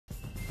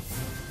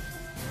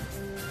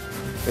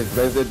It's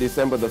Wednesday,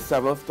 December the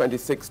 7th,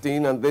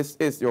 2016, and this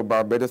is your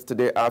Barbados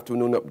Today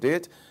afternoon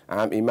update.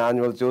 I'm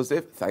Emmanuel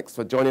Joseph. Thanks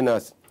for joining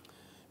us.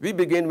 We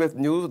begin with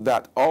news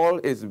that all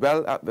is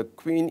well at the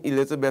Queen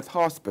Elizabeth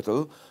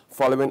Hospital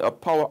following a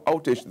power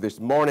outage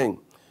this morning.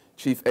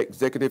 Chief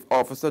Executive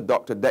Officer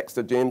Dr.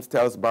 Dexter James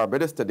tells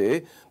Barbados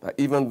Today that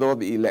even though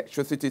the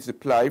electricity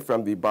supply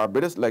from the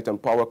Barbados Light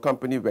and Power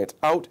Company went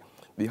out,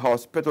 the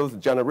hospital's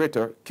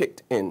generator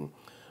kicked in.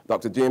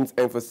 Dr. James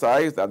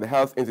emphasized that the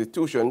health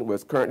institution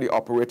was currently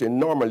operating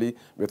normally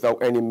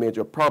without any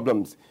major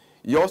problems.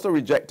 He also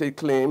rejected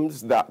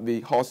claims that the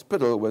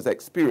hospital was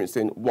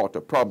experiencing water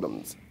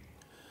problems.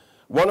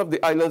 One of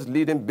the island's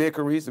leading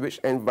bakeries, which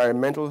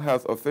environmental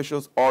health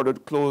officials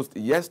ordered closed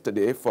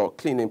yesterday for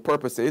cleaning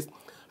purposes,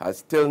 has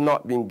still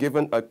not been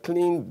given a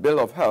clean bill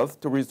of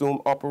health to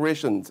resume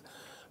operations.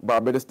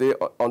 Barbados Day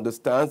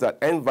understands that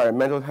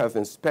environmental health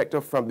inspector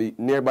from the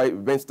nearby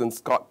Winston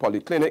Scott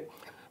Polyclinic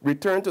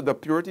returned to the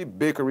Purity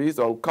Bakeries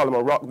on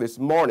Colomar Rock this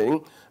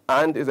morning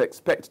and is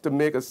expected to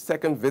make a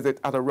second visit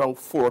at around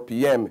 4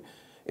 p.m.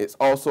 It's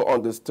also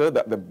understood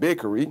that the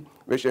bakery,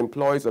 which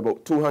employs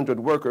about 200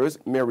 workers,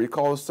 may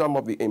recall some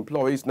of the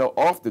employees now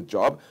off the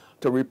job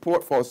to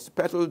report for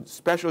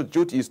special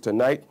duties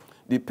tonight,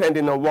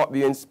 depending on what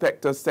the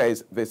inspector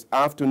says this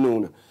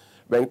afternoon.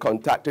 When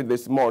contacted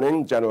this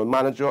morning, General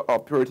Manager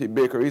of Purity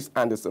Bakeries,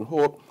 Anderson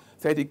Hope,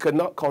 said he could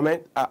not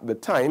comment at the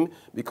time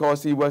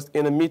because he was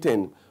in a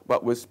meeting,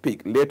 but will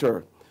speak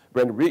later.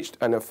 When reached,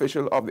 an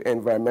official of the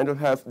Environmental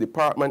Health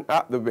Department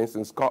at the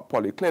Winston Scott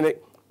Polyclinic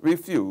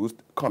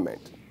refused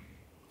comment.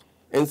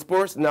 In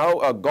sports now,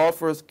 a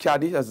golfer's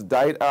caddy has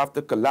died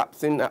after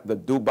collapsing at the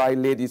Dubai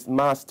Ladies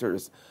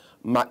Masters.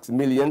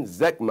 Maximilian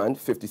Zekman,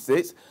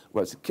 56,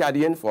 was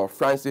caddying for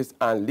Francis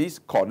Annelise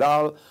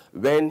Caudal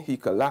when he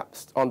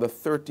collapsed on the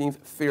 13th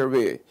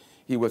fairway.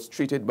 He was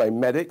treated by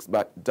medics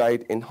but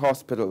died in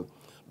hospital.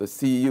 The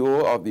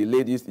CEO of the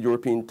Ladies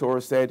European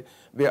Tour said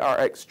they are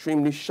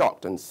extremely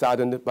shocked and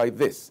saddened by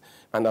this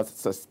and have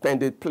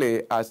suspended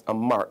play as a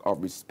mark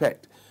of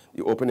respect.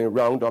 The opening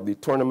round of the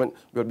tournament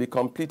will be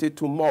completed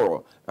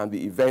tomorrow and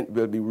the event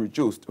will be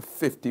reduced to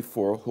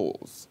 54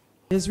 holes.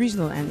 There's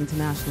regional and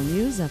international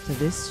news after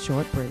this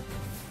short break.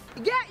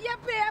 Get your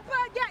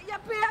paper, get your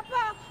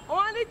paper.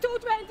 Only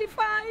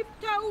 $2.25,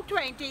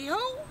 $2.20.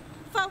 Who?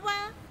 For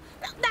what?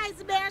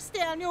 That's Bear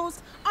Still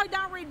News. I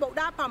don't read about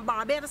that from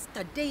Barbados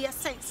Today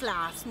since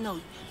last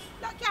night.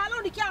 That can't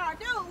only can't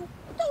do.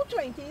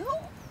 $2.20. Who?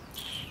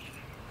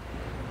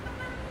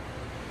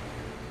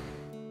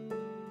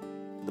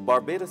 The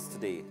Barbados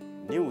Today,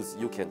 news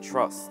you can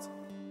trust.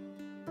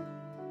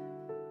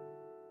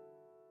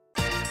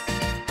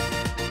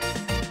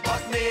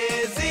 But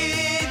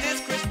Maisie,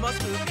 this Christmas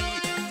will be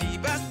the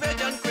best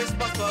Belgian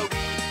Christmas for we.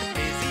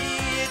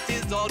 Maisie, it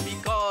is all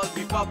because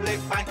Republic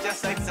Bank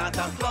just like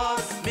Santa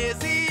Claus.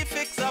 Maisie,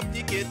 fix up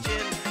the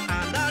kitchen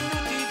and a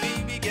new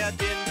TV we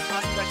getting.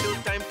 A special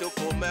time to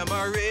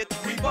commemorate.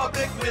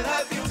 Republic will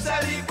help you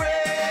celebrate.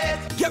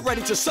 Get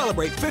ready to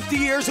celebrate 50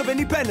 years of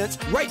independence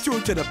right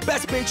through to the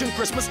best Bajan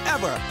Christmas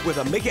ever with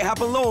a Make It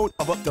Happen loan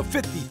of up to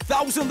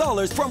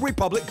 $50,000 from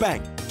Republic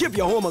Bank. Give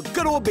your home a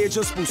good old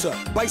Bajan spooser,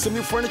 buy some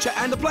new furniture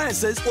and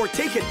appliances, or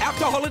take an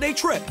after-holiday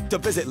trip to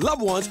visit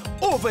loved ones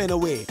over and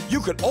away.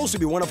 You could also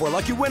be one of our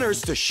lucky winners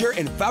to share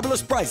in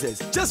fabulous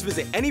prizes. Just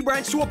visit any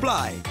branch to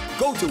apply.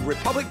 Go to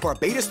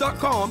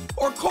republicbarbados.com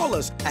or call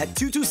us at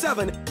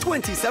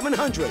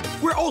 227-2700.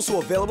 We're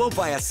also available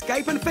via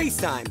Skype and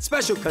FaceTime.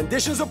 Special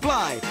conditions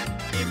apply.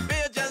 In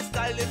Bajan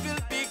style, it will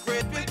be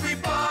great with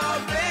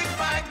Republic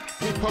Bank.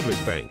 Republic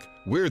Bank,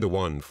 we're the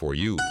one for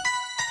you.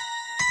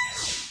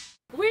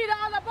 Read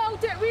all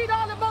about it, read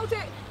all about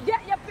it.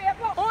 Get your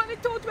paper, only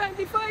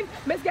 $2.25.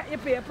 Let's get your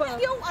paper.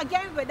 You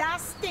again with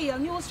that stale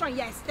news from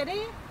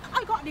yesterday.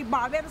 I got the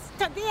Barbados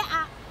Today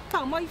app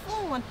on my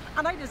phone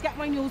and I just get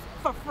my news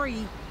for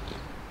free.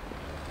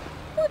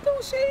 What do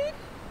she?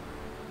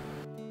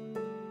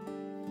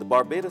 The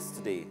Barbados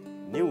Today,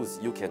 news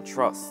you can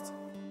trust.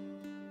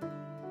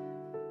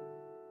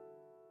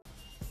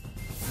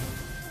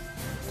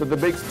 To the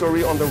big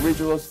story on the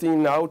regional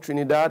scene now,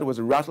 Trinidad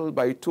was rattled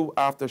by 2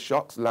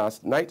 aftershocks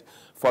last night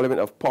following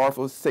a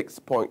powerful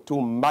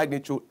 6.2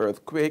 magnitude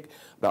earthquake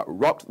that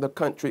rocked the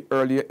country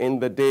earlier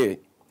in the day.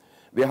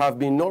 There have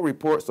been no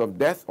reports of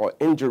death or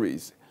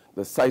injuries.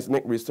 The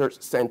Seismic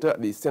Research Center at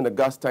the St.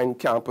 Augustine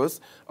campus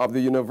of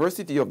the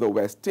University of the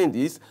West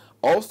Indies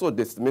also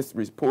dismissed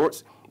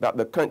reports that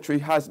the country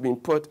has been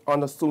put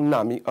on a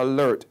tsunami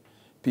alert.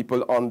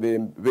 People on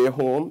their way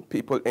home,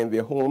 people in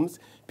their homes,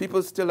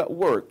 people still at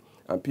work,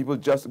 and people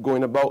just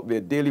going about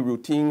their daily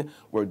routine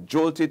were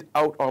jolted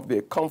out of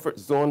their comfort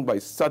zone by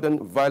sudden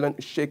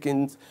violent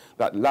shakings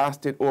that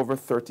lasted over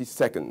 30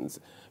 seconds.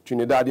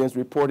 Trinidadians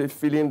reported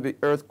feeling the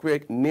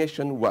earthquake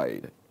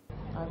nationwide.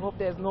 I hope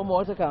there's no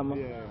more to come.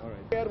 Yeah, all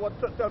right.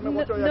 Tell me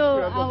what your No,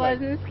 experience I was like.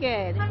 wasn't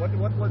scared.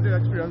 What was your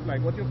experience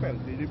like? What you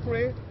felt? Did you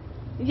pray?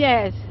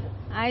 Yes,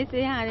 I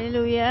say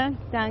hallelujah,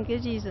 thank you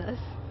Jesus.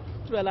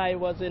 Well, I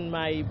was in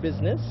my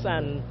business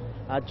and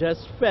I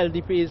just felt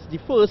the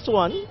first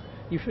one.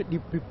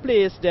 the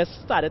place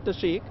just started to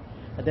shake,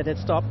 and then it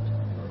stopped.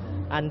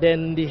 And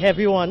then the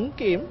heavy one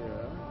came,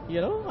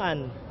 you know,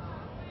 and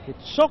it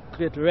shook.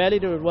 It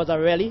was a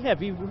really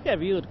heavy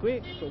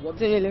earthquake. So it was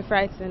really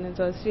frightening. It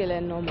was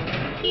feeling normal.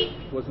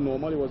 It was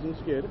normal, it wasn't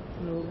scared?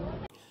 No.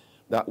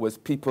 That was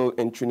people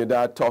in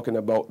Trinidad talking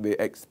about their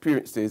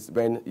experiences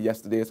when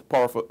yesterday's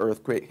powerful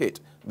earthquake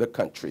hit the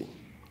country.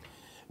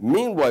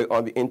 Meanwhile,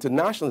 on the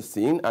international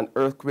scene, an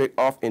earthquake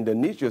off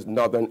Indonesia's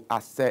northern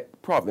Aceh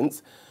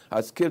province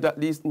has killed at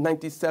least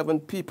 97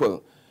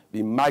 people.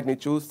 The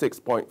magnitude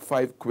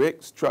 6.5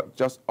 quake struck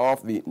just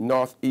off the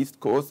northeast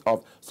coast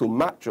of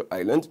Sumatra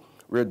Island,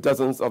 where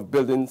dozens of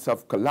buildings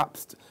have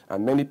collapsed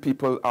and many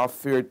people are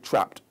feared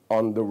trapped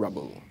on the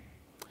rubble.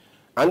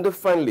 And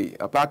finally,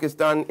 a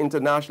Pakistan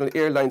International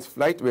Airlines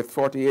flight with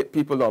 48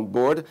 people on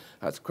board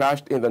has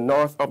crashed in the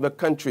north of the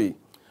country.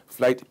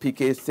 Flight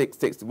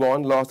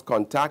PK661 lost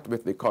contact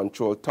with the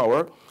control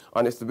tower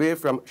on its way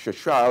from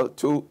Shishal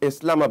to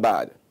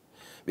Islamabad.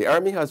 The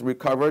Army has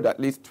recovered at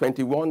least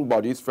 21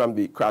 bodies from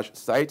the crash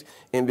site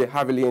in the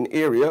Havilian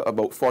area,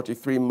 about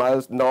 43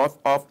 miles north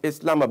of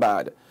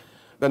Islamabad.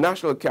 The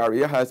national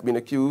carrier has been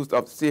accused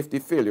of safety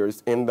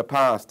failures in the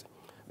past.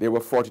 There were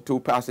 42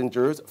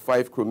 passengers,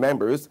 5 crew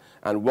members,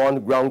 and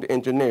 1 ground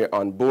engineer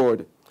on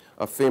board.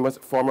 A famous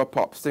former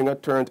pop singer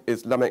turned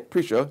Islamic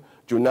preacher,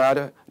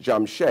 Junaid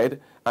Jamshed,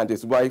 and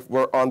his wife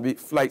were on the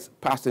flight's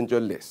passenger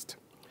list.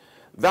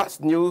 That's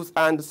news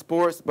and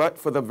sports, but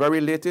for the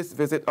very latest,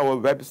 visit our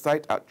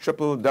website at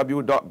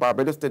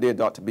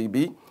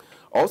www.barbadostoday.bb.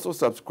 Also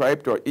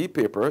subscribe to our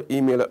e-paper,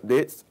 email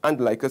updates,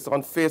 and like us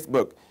on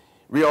Facebook.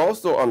 We are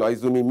also on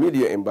Izumi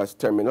Media in bus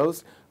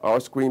terminals, our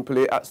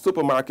screenplay at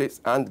supermarkets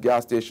and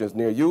gas stations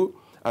near you,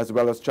 as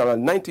well as Channel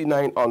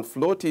 99 on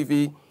Flow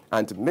TV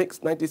and Mix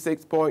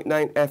 96.9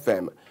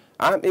 FM.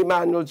 I'm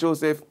Emmanuel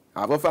Joseph.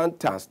 Have a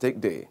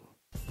fantastic day.